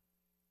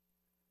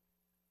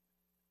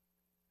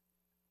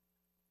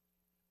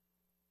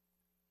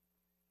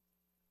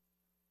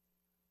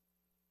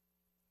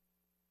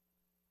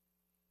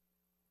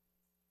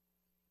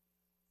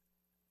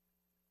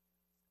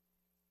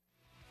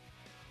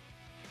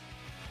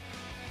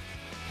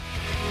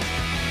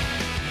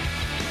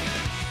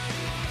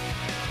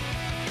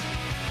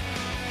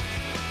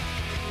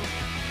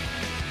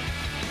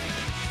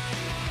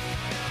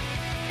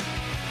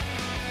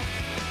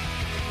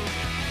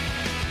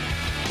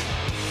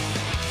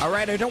 All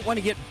right, I don't want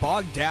to get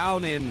bogged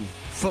down in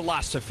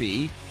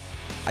philosophy.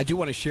 I do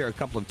want to share a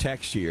couple of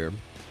texts here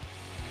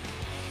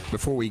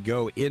before we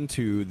go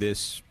into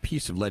this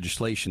piece of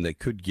legislation that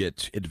could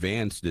get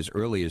advanced as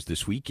early as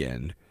this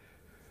weekend.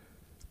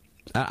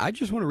 I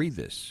just want to read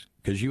this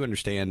because you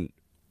understand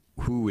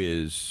who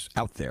is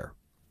out there,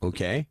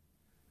 okay?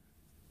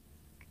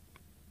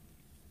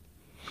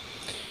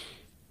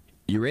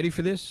 You ready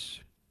for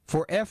this?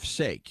 For F's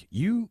sake,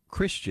 you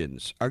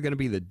Christians are going to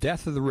be the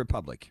death of the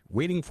Republic,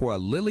 waiting for a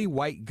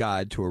lily-white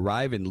God to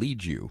arrive and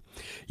lead you.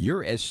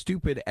 You're as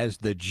stupid as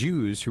the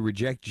Jews who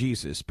reject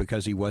Jesus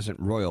because he wasn't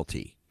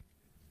royalty.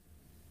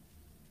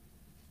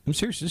 I'm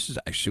serious. This is,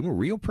 I assume, a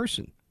real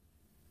person.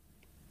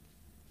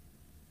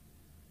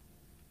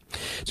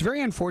 It's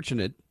very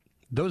unfortunate.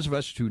 Those of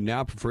us who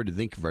now prefer to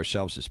think of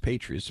ourselves as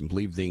patriots and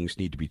believe things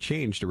need to be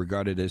changed are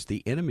regarded as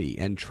the enemy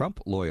and Trump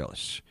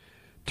loyalists.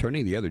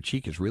 Turning the other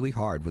cheek is really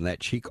hard when that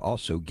cheek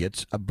also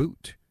gets a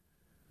boot.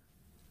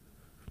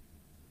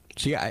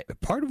 See,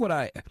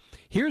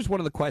 here's one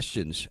of the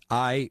questions.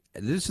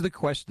 This is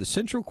the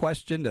central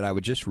question that I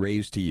would just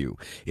raise to you.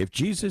 If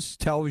Jesus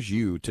tells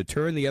you to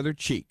turn the other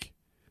cheek,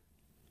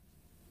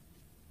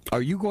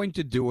 are you going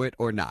to do it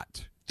or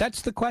not?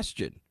 That's the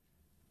question.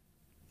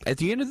 At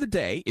the end of the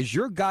day, is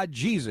your God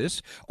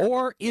Jesus,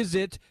 or is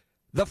it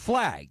the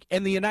flag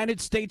and the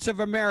United States of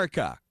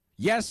America?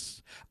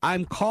 Yes,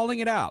 I'm calling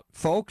it out,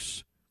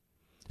 folks.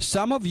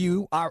 Some of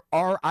you are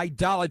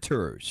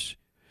idolaters.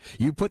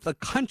 You put the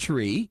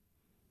country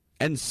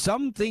and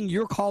something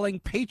you're calling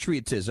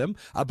patriotism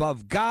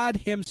above God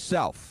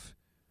himself.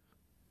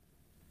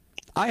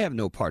 I have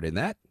no part in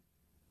that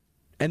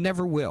and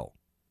never will.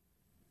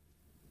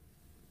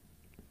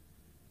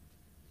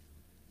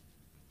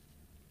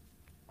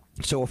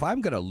 So if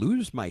I'm going to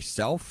lose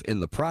myself in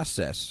the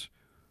process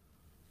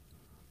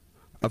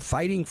of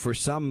fighting for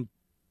some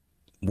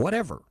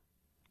whatever.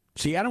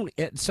 See,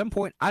 at some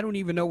point, I don't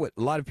even know what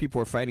a lot of people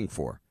are fighting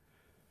for.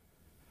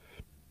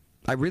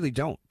 I really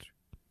don't.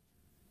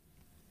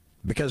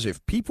 Because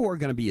if people are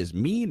going to be as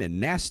mean and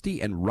nasty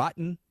and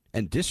rotten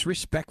and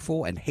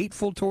disrespectful and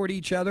hateful toward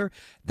each other,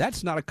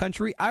 that's not a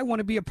country I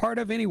want to be a part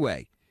of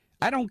anyway.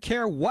 I don't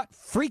care what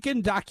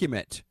freaking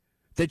document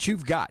that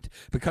you've got.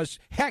 Because,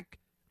 heck,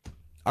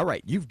 all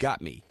right, you've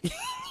got me.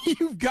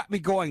 You've got me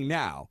going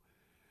now.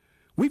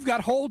 We've got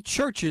whole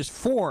churches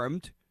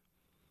formed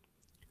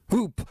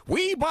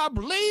we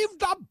believe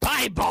the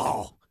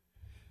Bible.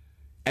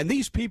 And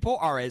these people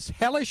are as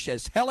hellish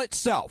as hell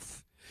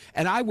itself.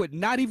 And I would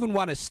not even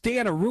want to stay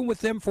in a room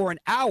with them for an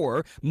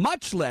hour,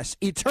 much less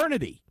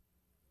eternity.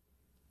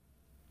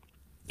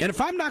 And if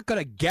I'm not going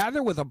to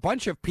gather with a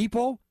bunch of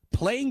people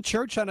playing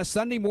church on a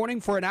Sunday morning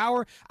for an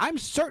hour, I'm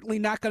certainly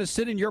not going to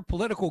sit in your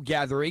political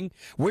gathering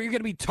where you're going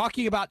to be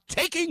talking about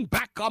taking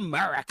back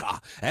America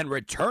and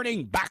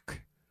returning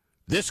back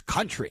this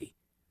country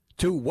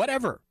to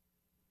whatever.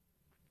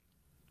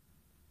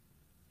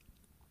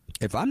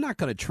 If I'm not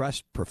going to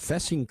trust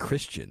professing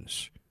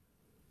Christians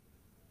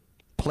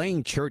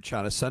playing church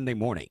on a Sunday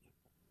morning,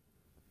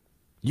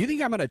 you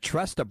think I'm going to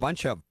trust a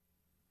bunch of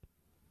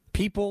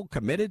people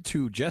committed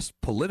to just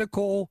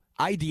political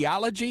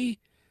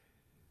ideology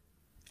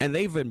and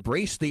they've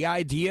embraced the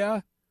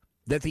idea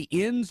that the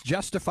ends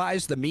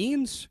justifies the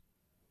means?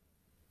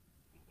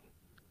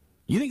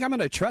 You think I'm going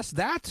to trust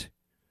that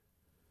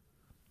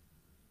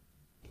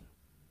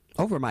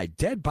over my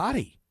dead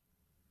body?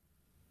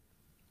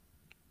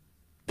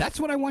 That's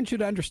what I want you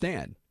to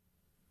understand.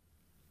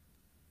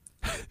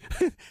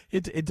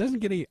 It doesn't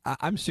get any...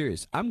 I'm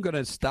serious. I'm going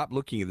to stop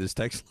looking at this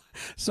text.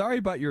 Sorry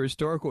about your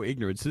historical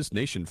ignorance. This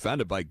nation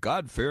founded by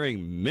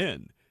God-fearing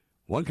men.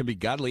 One can be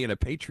godly and a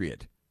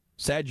patriot.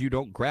 Sad you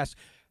don't grasp.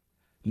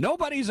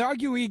 Nobody's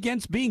arguing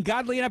against being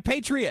godly and a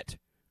patriot.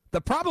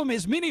 The problem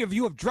is many of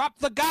you have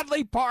dropped the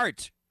godly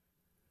part.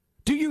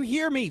 Do you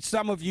hear me,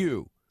 some of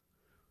you?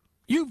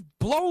 You've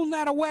blown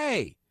that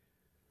away.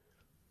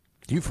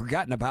 You've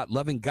forgotten about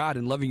loving God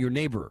and loving your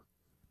neighbor.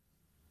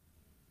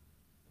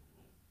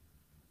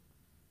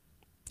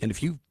 And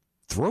if you've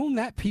thrown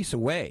that piece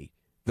away,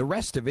 the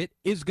rest of it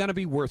is going to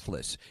be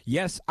worthless.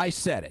 Yes, I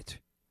said it.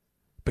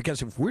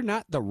 Because if we're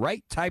not the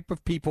right type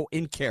of people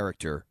in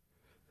character,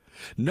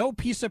 No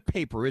piece of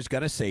paper is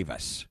going to save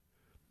us.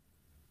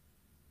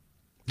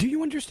 Do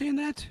you understand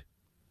that?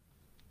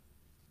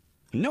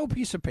 No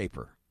piece of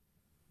paper.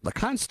 The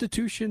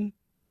Constitution,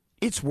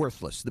 it's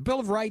worthless. The Bill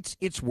of Rights,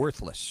 it's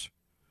worthless.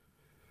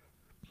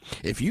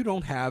 If you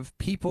don't have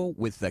people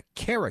with the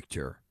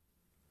character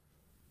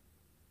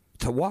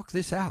to walk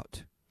this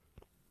out,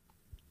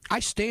 I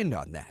stand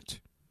on that.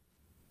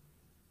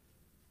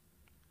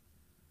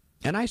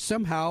 And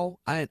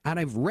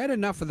I've read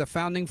enough of the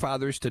Founding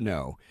Fathers to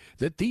know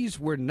that these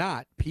were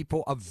not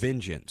people of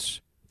vengeance.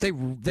 They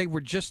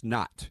were just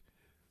not.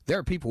 There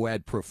are people who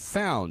had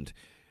profound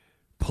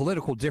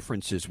political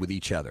differences with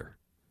each other.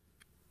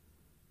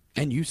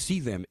 And you see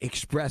them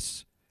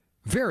express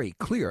very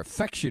clear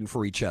affection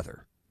for each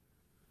other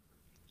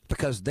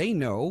because they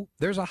know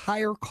there's a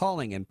higher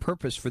calling and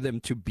purpose for them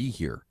to be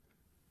here.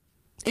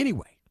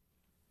 Anyway,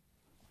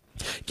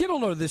 get a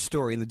load of this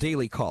story in the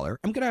Daily Caller.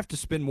 I'm going to have to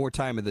spend more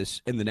time of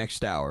this in the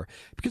next hour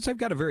because I've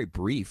got a very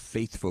brief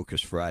Faith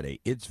Focus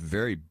Friday. It's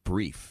very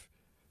brief.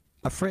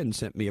 A friend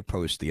sent me a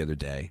post the other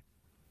day.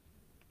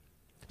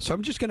 So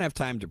I'm just going to have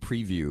time to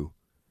preview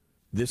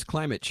this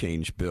climate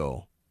change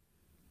bill.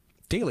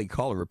 Daily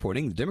Caller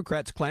reporting the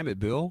Democrats' climate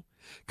bill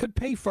could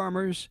pay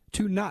farmers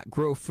to not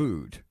grow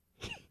food.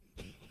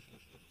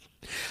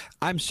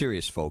 I'm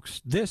serious,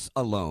 folks. This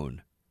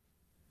alone,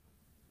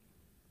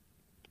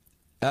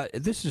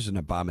 this is an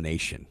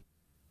abomination.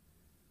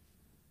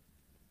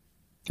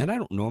 And I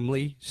don't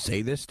normally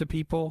say this to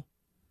people.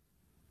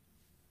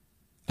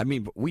 I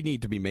mean, but we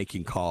need to be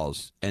making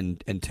calls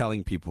and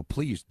telling people,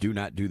 please do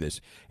not do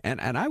this. And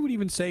I would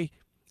even say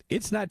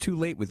it's not too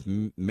late with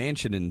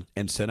Manchin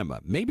and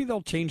Sinema. Maybe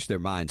they'll change their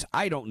minds.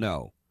 I don't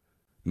know.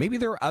 Maybe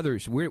there are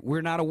others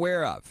we're not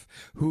aware of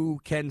who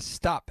can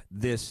stop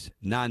this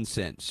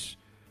nonsense.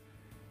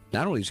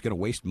 Not only is it going to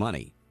waste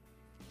money,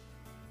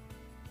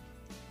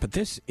 but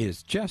this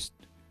is just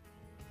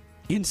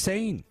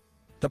insane.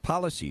 The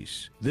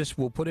policies this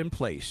will put in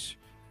place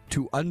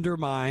to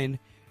undermine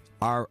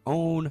our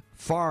own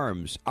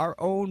farms, our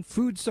own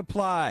food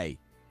supply.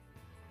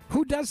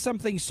 Who does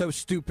something so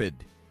stupid?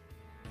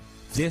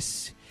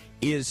 This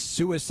is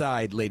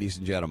suicide, ladies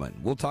and gentlemen.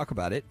 We'll talk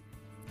about it.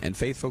 And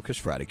Faith Focus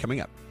Friday coming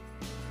up.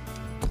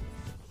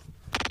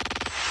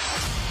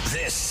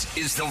 This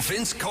is the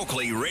Vince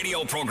Coakley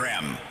radio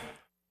program.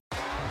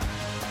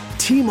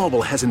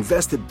 T-Mobile has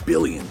invested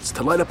billions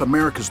to light up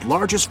America's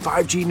largest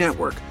 5G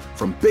network,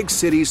 from big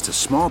cities to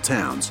small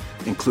towns,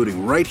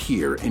 including right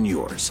here in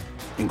yours.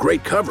 And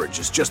great coverage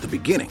is just the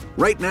beginning.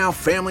 Right now,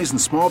 families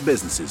and small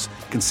businesses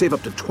can save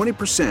up to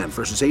 20%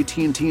 versus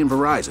AT&T and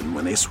Verizon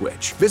when they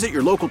switch. Visit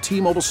your local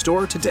T-Mobile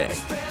store today.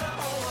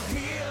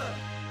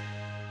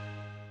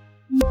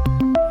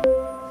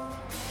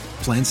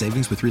 Plan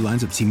savings with 3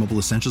 lines of T-Mobile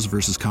Essentials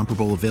versus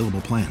comparable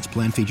available plans.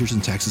 Plan features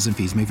and taxes and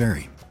fees may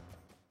vary.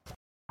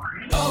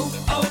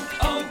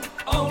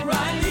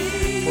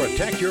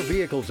 Protect your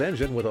vehicle's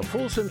engine with a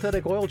full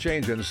synthetic oil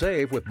change and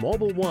save with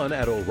Mobile One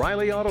at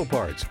O'Reilly Auto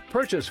Parts.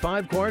 Purchase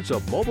 5 quarts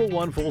of Mobile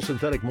One full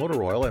synthetic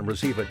motor oil and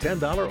receive a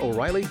 $10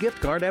 O'Reilly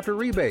gift card after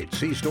rebate.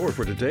 See store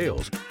for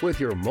details. With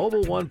your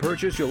Mobile One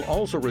purchase, you'll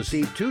also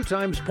receive 2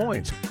 times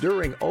points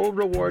during O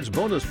Rewards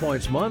Bonus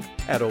Points Month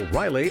at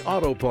O'Reilly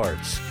Auto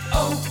Parts.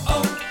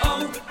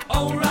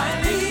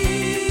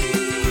 O'Reilly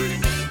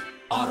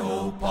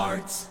Auto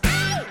Parts.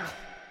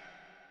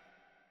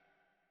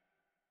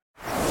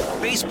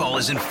 Baseball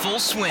is in full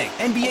swing.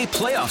 NBA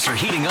playoffs are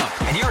heating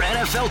up, and your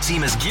NFL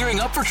team is gearing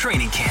up for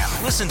training camp.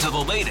 Listen to the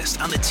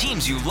latest on the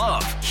teams you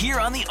love here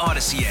on the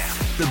Odyssey app.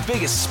 The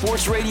biggest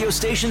sports radio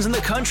stations in the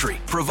country,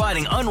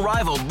 providing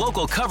unrivaled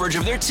local coverage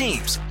of their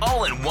teams,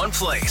 all in one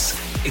place.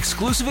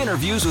 Exclusive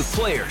interviews with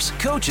players,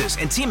 coaches,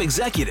 and team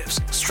executives,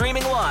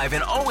 streaming live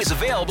and always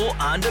available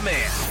on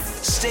demand.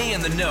 Stay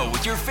in the know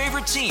with your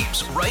favorite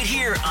teams right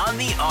here on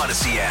the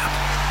Odyssey app.